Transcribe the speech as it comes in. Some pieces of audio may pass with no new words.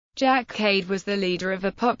Cade was the leader of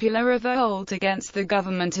a popular revolt against the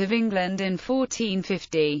government of England in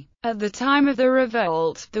 1450. At the time of the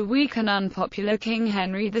revolt, the weak and unpopular King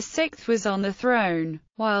Henry VI was on the throne.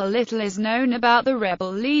 While little is known about the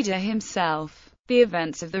rebel leader himself, the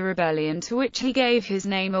events of the rebellion to which he gave his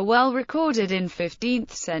name are well recorded in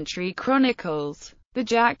 15th-century chronicles.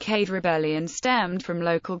 The Cade rebellion stemmed from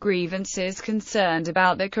local grievances concerned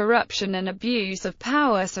about the corruption and abuse of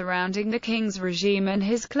power surrounding the king's regime and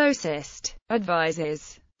his closest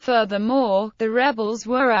advisors. Furthermore, the rebels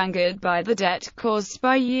were angered by the debt caused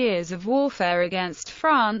by years of warfare against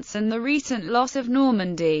France and the recent loss of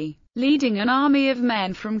Normandy, leading an army of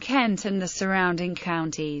men from Kent and the surrounding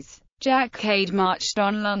counties. Cade marched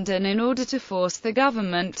on London in order to force the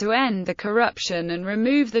government to end the corruption and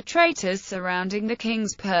remove the traitors surrounding the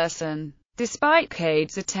king's person. Despite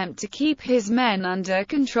Cade's attempt to keep his men under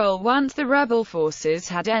control once the rebel forces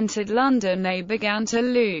had entered London, they began to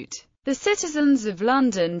loot. The citizens of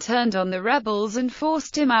London turned on the rebels and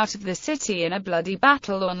forced him out of the city in a bloody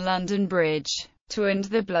battle on London Bridge. To end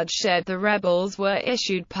the bloodshed, the rebels were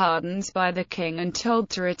issued pardons by the king and told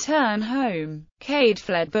to return home. Cade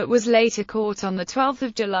fled but was later caught on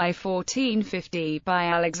 12 July 1450 by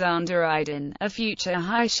Alexander Iden, a future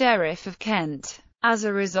High Sheriff of Kent. As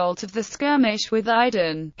a result of the skirmish with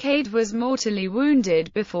Iden, Cade was mortally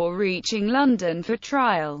wounded before reaching London for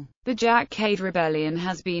trial. The Cade rebellion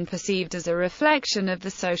has been perceived as a reflection of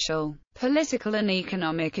the social, political and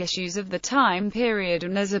economic issues of the time period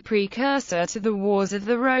and as a precursor to the Wars of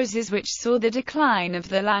the Roses, which saw the decline of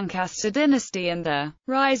the Lancaster dynasty and the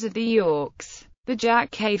rise of the Yorks. The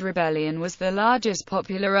Cade rebellion was the largest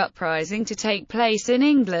popular uprising to take place in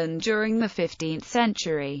England during the 15th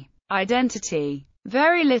century. Identity.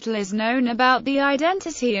 Very little is known about the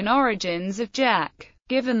identity and origins of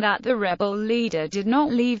given that the rebel leader did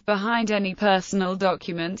not leave behind any personal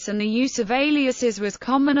documents and the use of aliases was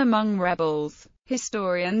common among rebels.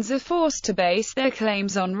 Historians are forced to base their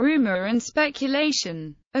claims on rumor and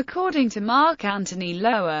speculation. According to Mark Anthony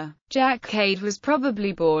Lower, Cade was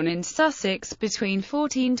probably born in Sussex between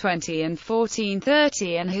 1420 and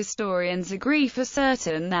 1430, and historians agree for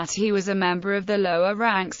certain that he was a member of the lower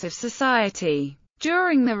ranks of society.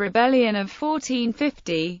 During the rebellion of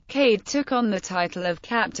 1450, Cade took on the title of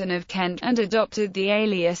Captain of Kent and adopted the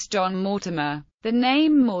alias John Mortimer. The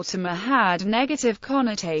name Mortimer had negative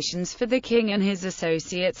connotations for the king and his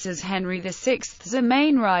associates, as Henry VI's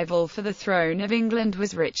main rival for the throne of England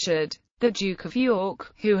was Richard, the Duke of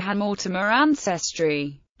York, who had Mortimer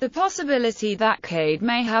ancestry. The possibility that Cade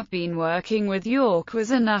may have been working with York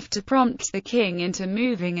was enough to prompt the king into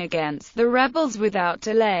moving against the rebels without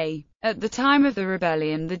delay. At the time of the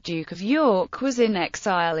rebellion, the Duke of York was in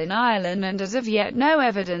exile in Ireland, and as of yet no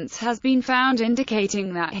evidence has been found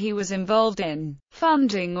indicating that he was involved in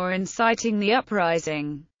funding or inciting the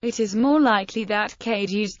uprising. It is more likely that Cade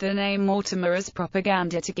used the name Mortimer as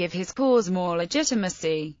propaganda to give his cause more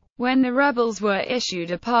legitimacy. When the rebels were issued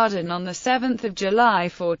a pardon on 7 July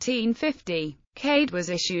 1450, Cade was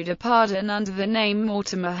issued a pardon under the name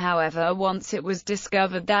Mortimer. However, once it was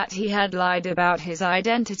discovered that he had lied about his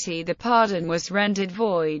identity, the pardon was rendered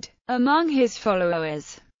void. Among his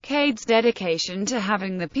followers, Cade's dedication to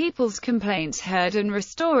having the people's complaints heard and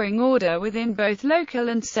restoring order within both local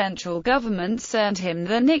and central governments earned him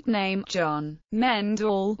the nickname John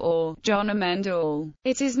Mend-all or John Amend-all.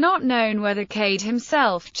 It is not known whether Cade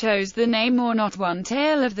himself chose the name or not. One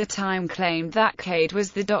tale of the time claimed that Cade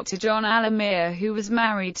was the Dr. John Alamere who was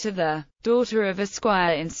married to the daughter of a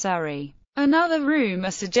squire in Surrey. Another rumor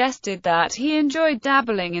suggested that he enjoyed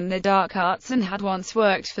dabbling in the dark arts and had once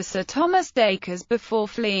worked for Sir Thomas Dacres before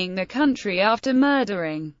fleeing the country after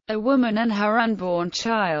murdering a woman and her unborn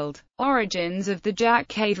child. Origins of the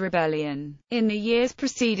Cade Rebellion. In the years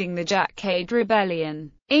preceding the Cade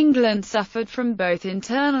Rebellion, England suffered from both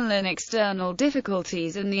internal and external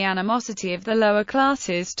difficulties, and the animosity of the lower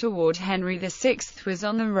classes toward Henry VI was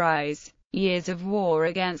on the rise. Years of war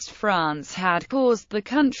against France had caused the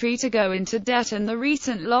country to go into debt, and the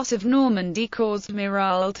recent loss of Normandy caused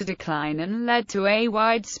morale to decline and led to a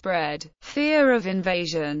widespread fear of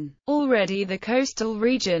invasion. Already the coastal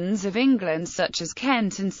regions of England such as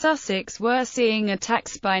Kent and Sussex were seeing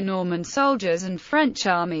attacks by Norman soldiers and French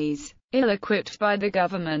armies. Ill-equipped by the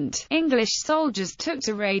government, English soldiers took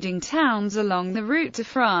to raiding towns along the route to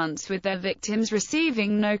France, with their victims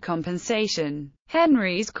receiving no compensation.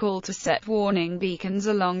 Henry's call to set warning beacons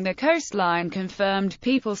along the coastline confirmed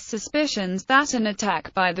people's suspicions that an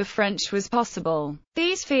attack by the French was possible.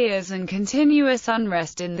 These fears and continuous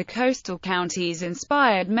unrest in the coastal counties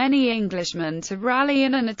inspired many Englishmen to rally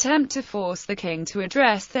in an attempt to force the king to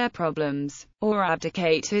address their problems, or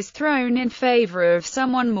abdicate his throne in favour of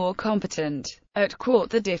someone more competent. At court,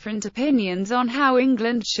 the different opinions on how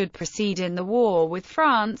England should proceed in the war with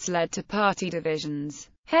France led to party divisions.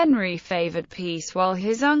 Henry favoured peace, while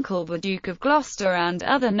his uncle the Duke of Gloucester and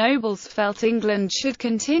other nobles felt England should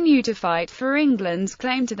continue to fight for England's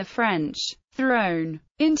claim to the French throne.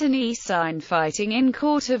 Internecine fighting in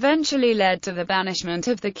court eventually led to the banishment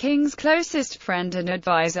of the king's closest friend and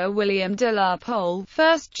advisor William de la Pole,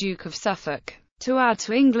 1st Duke of Suffolk. To add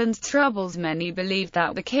to England's troubles, many believed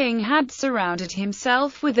that the king had surrounded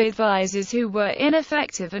himself with advisers who were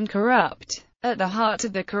ineffective and corrupt. At the heart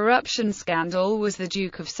of the corruption scandal was the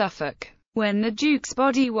Duke of Suffolk. When the Duke's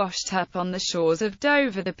body washed up on the shores of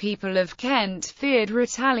Dover, the people of Kent feared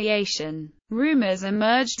retaliation. Rumours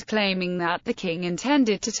emerged claiming that the king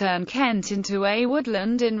intended to turn Kent into a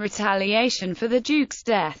woodland in retaliation for the Duke's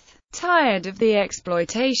death. Tired of the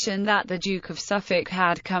exploitation that the Duke of Suffolk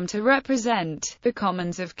had come to represent, the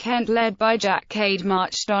Commons of Kent led by Cade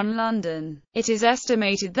marched on London. It is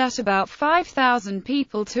estimated that about 5,000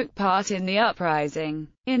 people took part in the uprising.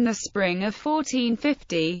 In the spring of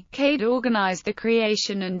 1450, Cade organised the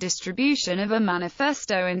creation and distribution of a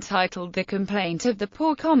manifesto entitled The Complaint of the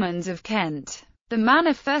Poor Commons of Kent. The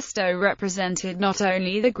manifesto represented not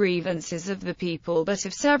only the grievances of the people but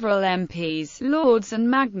of several MPs, lords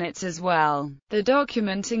and magnates as well. The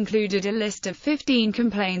document included a list of 15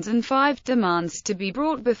 complaints and 5 demands to be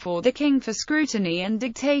brought before the king for scrutiny, and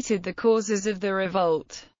dictated the causes of the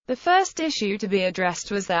revolt. The first issue to be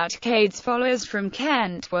addressed was that Cade's followers from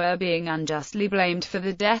Kent were being unjustly blamed for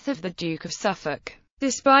the death of the Duke of Suffolk.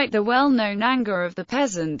 Despite the well-known anger of the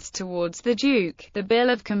peasants towards the Duke, the Bill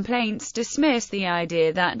of Complaints dismissed the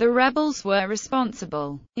idea that the rebels were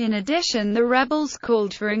responsible. In addition, the rebels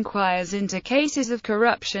called for inquiries into cases of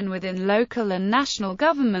corruption within local and national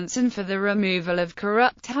governments and for the removal of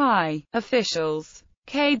corrupt high officials.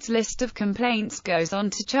 Cade's list of complaints goes on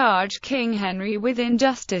to charge King Henry with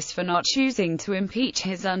injustice for not choosing to impeach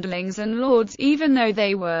his underlings and lords, even though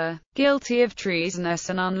they were guilty of treasonous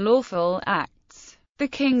and unlawful acts. The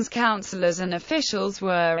king's councillors and officials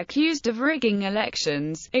were accused of rigging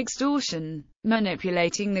elections, extortion,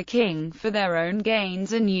 manipulating the king for their own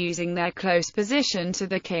gains, and using their close position to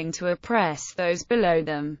the king to oppress those below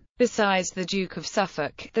them. Besides the Duke of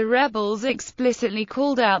Suffolk, the rebels explicitly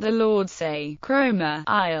called out the Lords Say, Cromer,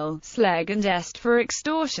 Isle, Slegg and Est for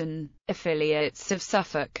extortion. Affiliates of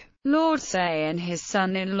Suffolk, Lord Say and his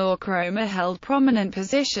son-in-law Cromer held prominent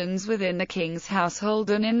positions within the king's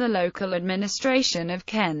household and in the local administration of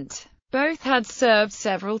Kent. Both had served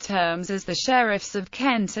several terms as the sheriffs of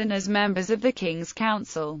Kent and as members of the King's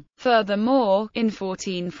Council. Furthermore, in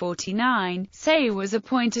 1449, Say was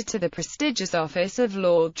appointed to the prestigious office of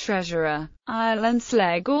Lord Treasurer. Isle and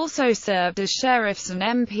Slegg also served as sheriffs and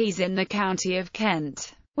MPs in the county of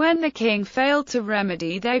Kent. When the king failed to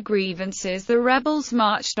remedy their grievances, the rebels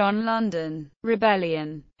marched on London.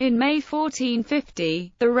 Rebellion. In May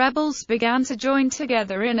 1450, the rebels began to join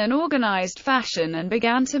together in an organised fashion and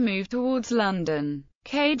began to move towards London.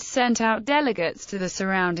 Cade sent out delegates to the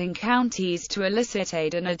surrounding counties to elicit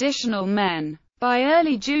aid and additional men. By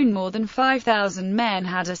early June, more than 5,000 men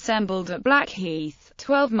had assembled at Blackheath,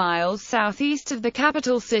 12 miles southeast of the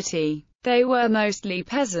capital city. They were mostly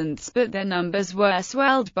peasants, but their numbers were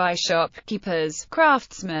swelled by shopkeepers,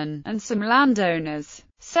 craftsmen, and some landowners.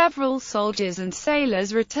 Several soldiers and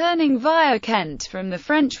sailors returning via Kent from the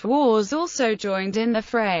French wars also joined in the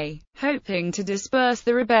fray. Hoping to disperse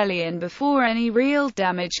the rebellion before any real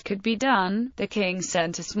damage could be done, the king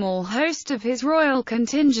sent a small host of his royal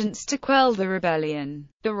contingents to quell the rebellion.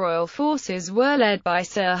 The royal forces were led by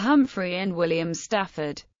Sir Humphrey and William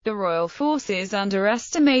Stafford. The royal forces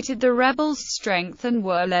underestimated the rebels' strength and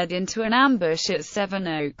were led into an ambush at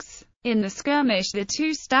Sevenoaks. In the skirmish, the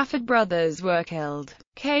 2 Stafford brothers were killed.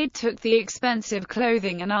 Cade took the expensive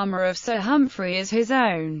clothing and armour of Sir Humphrey as his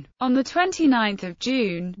own. On the 29th of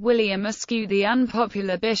June, William Askew, the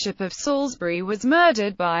unpopular Bishop of Salisbury, was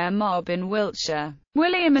murdered by a mob in Wiltshire.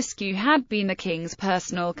 William Askew had been the king's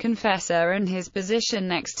personal confessor, and his position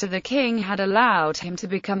next to the king had allowed him to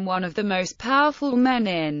become one of the most powerful men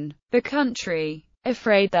in the country.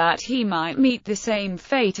 Afraid that he might meet the same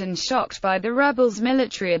fate and shocked by the rebels'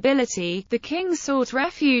 military ability, the king sought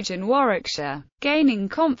refuge in Warwickshire. Gaining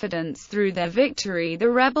confidence through their victory,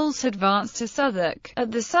 the rebels advanced to Southwark,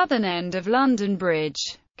 at the southern end of London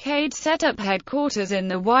Bridge. Cade set up headquarters in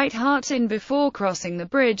the White Hart Inn before crossing the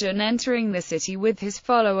bridge and entering the city with his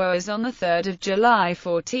followers on the 3rd of July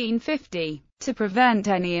 1450. To prevent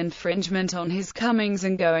any infringement on his comings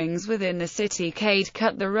and goings within the city, Cade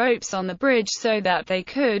cut the ropes on the bridge so that they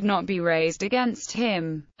could not be raised against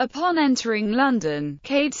him. Upon entering London,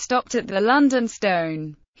 Cade stopped at the London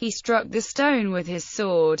Stone. He struck the stone with his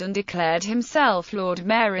sword and declared himself Lord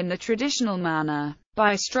Mayor in the traditional manner.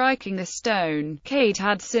 By striking the stone, Cade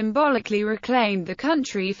had symbolically reclaimed the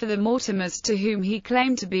country for the Mortimers to whom he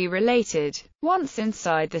claimed to be related. Once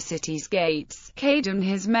inside the city's gates, Cade and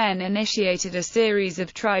his men initiated a series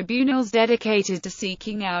of tribunals dedicated to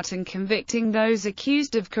seeking out and convicting those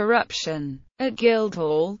accused of corruption. At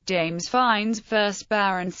Guildhall, James Fiennes, 1st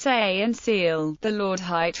Baron Say and Seal, the Lord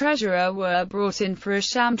High Treasurer, were brought in for a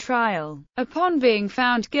sham trial. Upon being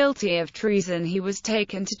found guilty of treason, he was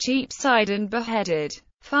taken to Cheapside and beheaded.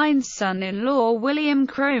 Fiennes' son-in-law William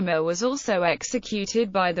Cromer was also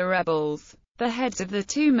executed by the rebels. The heads of the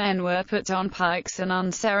two men were put on pikes and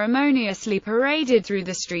unceremoniously paraded through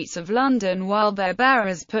the streets of London while their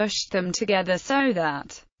bearers pushed them together so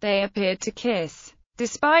that they appeared to kiss.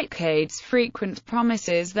 Despite Cade's frequent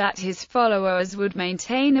promises that his followers would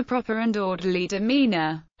maintain a proper and orderly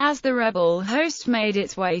demeanor, as the rebel host made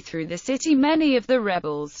its way through the city, many of the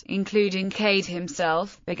rebels, including Cade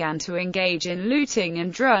himself, began to engage in looting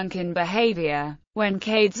and drunken behavior. When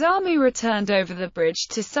Cade's army returned over the bridge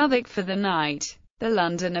to Southwark for the night, the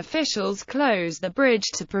London officials closed the bridge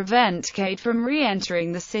to prevent Cade from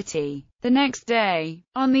re-entering the city. The next day,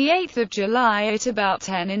 on the 8th of July at about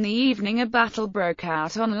 10 in the evening, a battle broke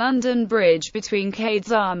out on London Bridge between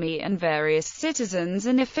Cade's army and various citizens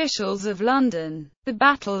and officials of London. The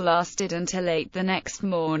battle lasted until 8 the next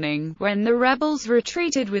morning, when the rebels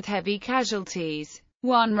retreated with heavy casualties.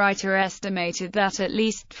 One writer estimated that at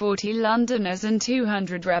least 40 Londoners and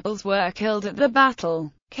 200 rebels were killed at the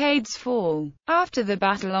battle. Cade's fall. After the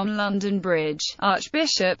battle on London Bridge,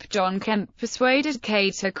 Archbishop John Kemp persuaded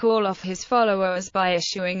Cade to call off his followers by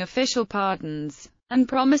issuing official pardons and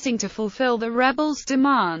promising to fulfill the rebels'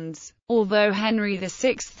 demands. Although Henry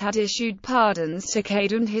VI had issued pardons to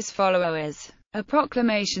Cade and his followers, a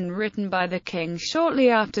proclamation written by the king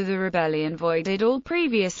shortly after the rebellion voided all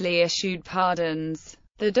previously issued pardons.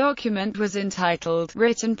 The document was entitled,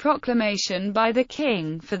 "Written Proclamation by the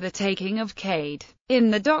King for the Taking of Cade."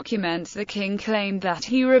 In the document, the king claimed that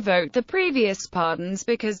he revoked the previous pardons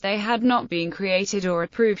because they had not been created or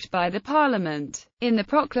approved by the Parliament. In the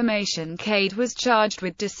proclamation, Cade was charged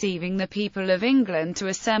with deceiving the people of England to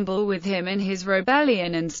assemble with him in his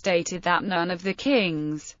rebellion, and stated that none of the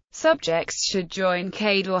king's subjects should join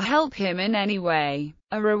Cade or help him in any way.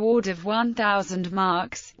 A reward of 1,000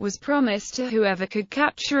 marks was promised to whoever could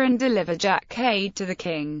capture and deliver Jack Cade to the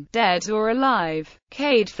king, dead or alive.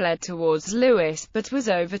 Cade fled towards Lewes, but was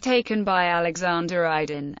overtaken by Alexander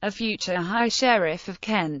Iden, a future High Sheriff of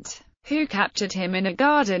Kent, who captured him in a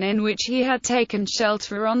garden in which he had taken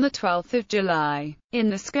shelter on the 12th of July. In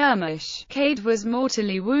the skirmish, Cade was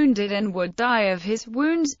mortally wounded and would die of his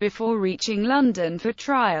wounds before reaching London for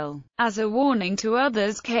trial. As a warning to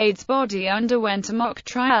others, Cade's body underwent a mock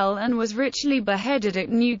trial and was ritually beheaded at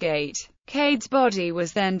Newgate. Cade's body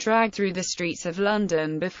was then dragged through the streets of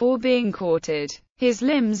London before being quartered. His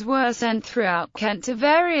limbs were sent throughout Kent to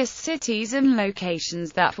various cities and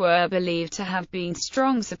locations that were believed to have been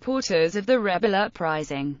strong supporters of the rebel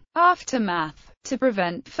uprising. Aftermath. To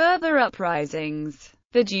prevent further uprisings,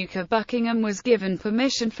 the Duke of Buckingham was given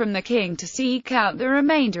permission from the king to seek out the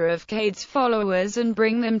remainder of Cade's followers and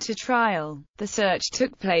bring them to trial. The search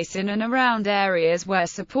took place in and around areas where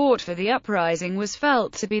support for the uprising was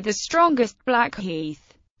felt to be the strongest: Blackheath,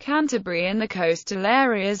 Canterbury, and the coastal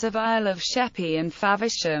areas of Isle of Sheppey and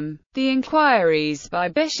Faversham. The inquiries by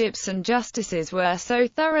bishops and justices were so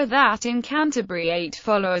thorough that in Canterbury 8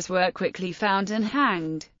 followers were quickly found and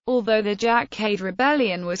hanged. Although the Jack Cade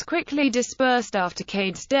rebellion was quickly dispersed after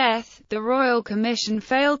Cade's death, the Royal Commission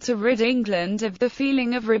failed to rid England of the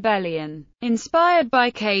feeling of rebellion. Inspired by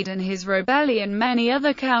Cade and his rebellion, many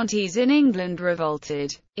other counties in England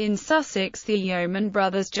revolted. In Sussex, the yeoman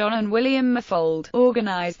brothers John and William Maffold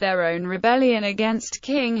organised their own rebellion against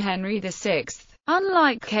King Henry VI.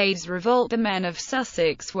 Unlike Cade's revolt, the men of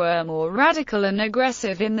Sussex were more radical and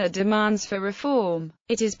aggressive in their demands for reform.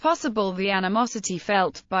 It is possible the animosity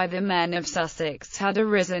felt by the men of Sussex had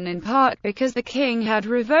arisen in part because the king had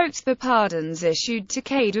revoked the pardons issued to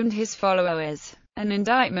Cade and his followers. An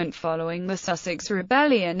indictment following the Sussex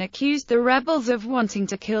rebellion accused the rebels of wanting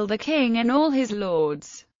to kill the king and all his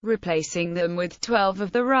lords, replacing them with 12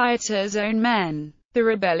 of the rioters' own men. The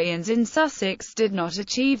rebellions in Sussex did not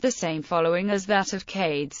achieve the same following as that of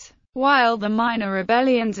Cade's. While the minor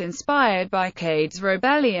rebellions inspired by Cade's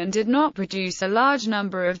rebellion did not produce a large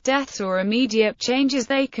number of deaths or immediate changes,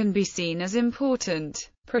 they can be seen as important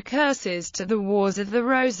precursors to the Wars of the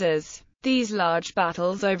Roses. These large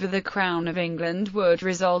battles over the crown of England would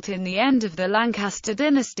result in the end of the Lancaster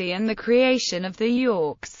dynasty and the creation of the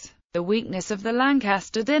Yorks. The weakness of the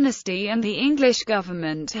Lancaster dynasty and the English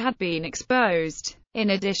government had been exposed.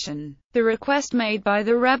 In addition, the request made by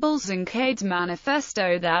the rebels in Cade's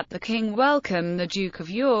manifesto that the king welcome the Duke of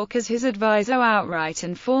York as his advisor outright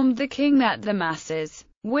informed the king that the masses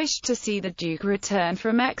wished to see the Duke return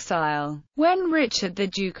from exile. When Richard the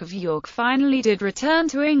Duke of York finally did return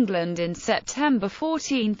to England in September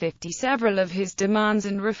 1450, several of his demands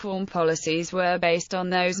and reform policies were based on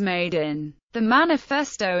those made in the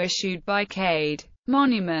manifesto issued by Cade.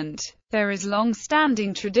 Monument. There is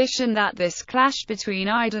long-standing tradition that this clash between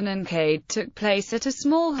Iden and Cade took place at a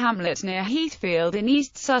small hamlet near Heathfield in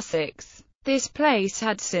East Sussex. This place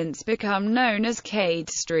had since become known as Cade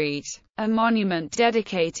Street. A monument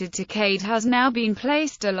dedicated to Cade has now been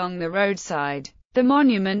placed along the roadside. The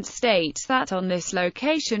monument states that on this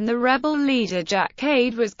location the rebel leader Jack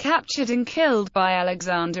Cade was captured and killed by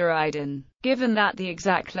Alexander Iden. Given that the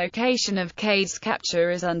exact location of Cade's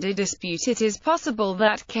capture is under dispute, it is possible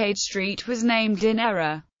that Cade Street was named in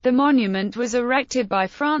error. The monument was erected by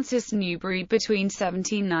Francis Newbery between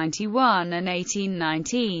 1791 and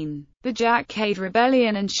 1819. The Jack Cade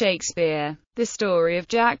Rebellion and Shakespeare. The story of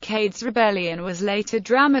Jack Cade's rebellion was later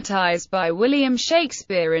dramatized by William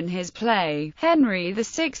Shakespeare in his play, Henry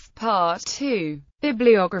VI, Part 2.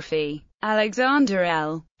 Bibliography. Alexander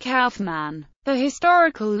L. Kaufman. The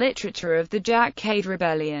Historical Literature of the Jack Cade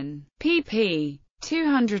Rebellion. pp.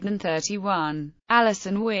 231.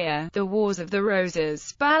 Alison Weir, The Wars of the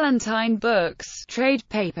Roses. Ballantine Books. Trade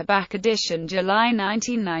paperback edition, July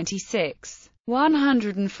 1996.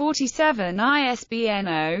 147 ISBN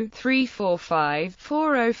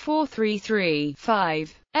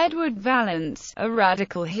 0-345-40433-5. Edward Vallance, A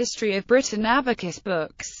Radical History of Britain. Abacus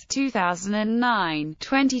Books. 2009.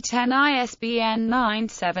 2010 ISBN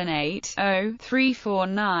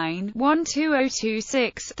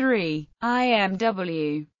 978-0-349-12026-3.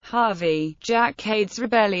 IMW. Harvey, Jack Cade's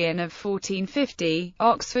Rebellion of 1450,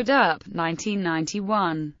 Oxford UP,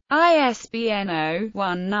 1991. ISBN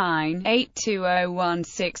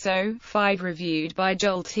 0-19-820160-5. Reviewed by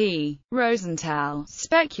Joel T. Rosenthal.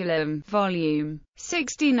 Speculum, Volume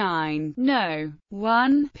 69, No.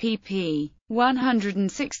 1, pp.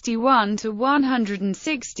 161 to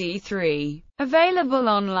 163. Available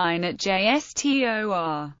online at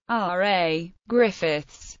JSTOR. R.A.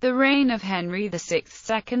 Griffiths. The Reign of Henry VI,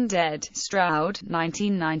 2nd ed. Stroud,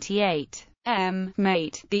 1998. M.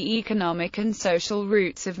 Mate. The Economic and Social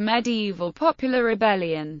Roots of Medieval Popular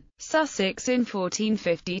Rebellion. Sussex in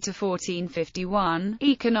 1450 to 1451.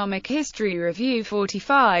 Economic History Review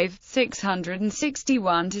 45,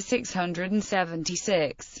 661 to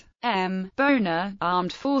 676. M. Boner,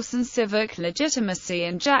 Armed Force and Civic Legitimacy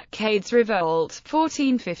and Jack Cade's Revolt,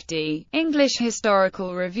 1450, English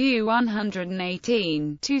Historical Review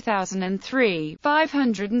 118, 2003,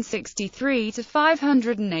 563 to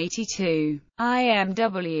 582.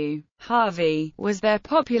 IMW. Harvey, Was There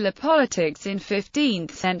Popular Politics in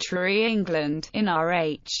 15th Century England? In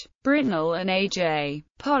R.H. Britnell and A.J.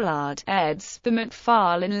 Pollard, eds. The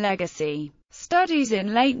Macfarlane Legacy. Studies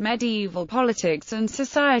in Late Medieval Politics and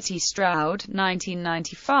Society. Stroud,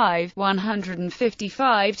 1995,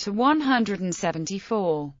 155 to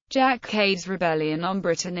 174. Jack Cade's Rebellion on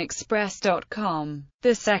BritainExpress.com.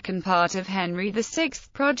 The second part of Henry VI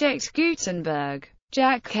Project Gutenberg.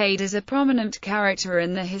 Jack Cade is a prominent character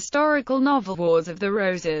in the historical novel Wars of the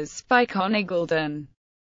Roses, by Connie Goulden.